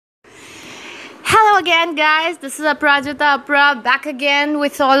again, guys. This is Apra back again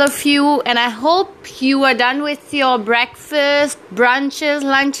with all of you, and I hope you are done with your breakfast, brunches,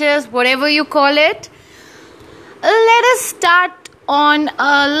 lunches, whatever you call it. Let us start on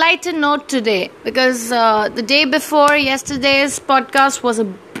a lighter note today, because the day before yesterday's podcast was a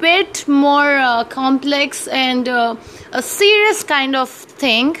bit more complex and a serious kind of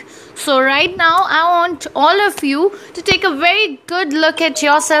thing. So right now I want all of you to take a very good look at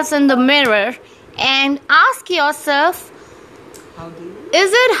yourselves in the mirror and ask yourself,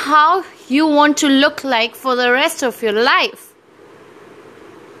 is it how you want to look like for the rest of your life?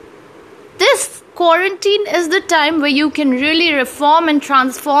 This quarantine is the time where you can really reform and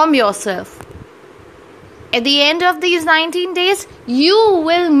transform yourself. At the end of these 19 days, you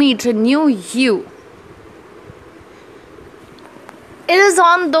will meet a new you. It is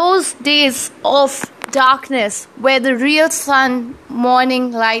on those days of darkness where the real sun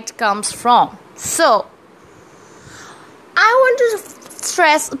morning light comes from. So, I want to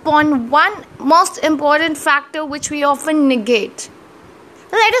stress upon one most important factor which we often negate.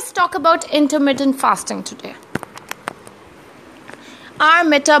 Let us talk about intermittent fasting today. Our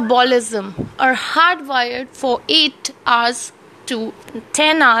metabolism are hardwired for 8 hours to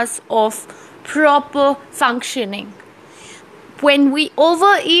 10 hours of proper functioning. When we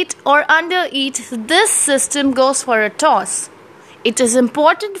overeat or undereat, this system goes for a toss. It is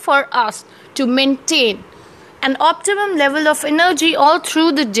important for us to maintain an optimum level of energy all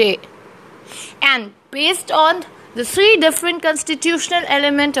through the day. And based on the 3 different constitutional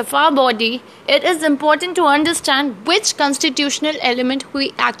elements of our body, it is important to understand which constitutional element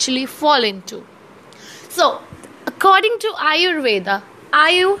we actually fall into. So, according to Ayurveda,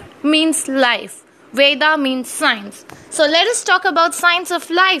 Ayu means life. Veda means science. So let us talk about science of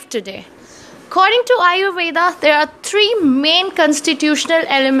life today. According to Ayurveda, there are 3 main constitutional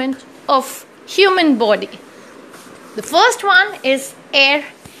elements of human body. The first one is air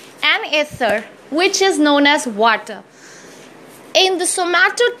and ether, which is known as vata. In the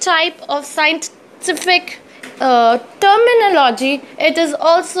somatotype of scientific terminology, it is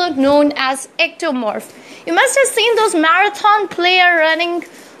also known as ectomorph. You must have seen those marathon players running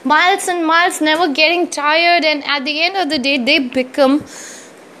miles and miles, never getting tired, and at the end of the day they become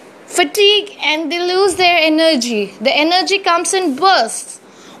fatigued and they lose their energy. The energy comes in bursts.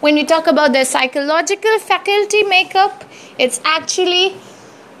 When we talk about their psychological faculty makeup, it's actually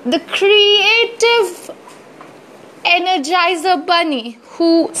the creative energizer bunny,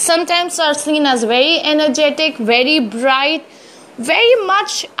 who sometimes are seen as very energetic, very bright, very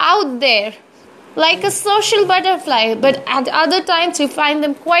much out there, like a social butterfly, but at other times you find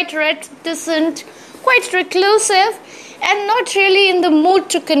them quite reticent, quite reclusive, and not really in the mood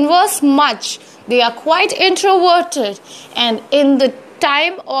to converse much. They are quite introverted, and in the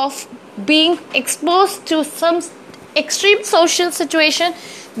time of being exposed to some extreme social situation,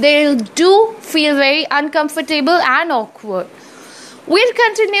 they do feel very uncomfortable and awkward. We'll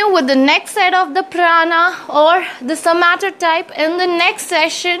continue with the next set of the prana or the somatotype in the next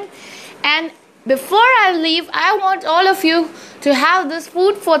session. And before I leave, I want all of you to have this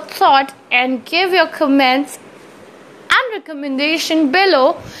food for thought and give your comments and recommendation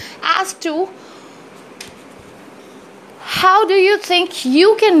below as to how do you think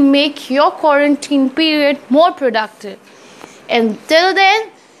you can make your quarantine period more productive. Until then,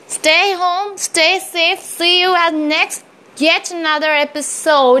 stay home, stay safe. See you at next yet another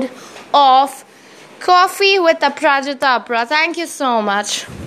episode of Coffee with Apra. Thank you so much.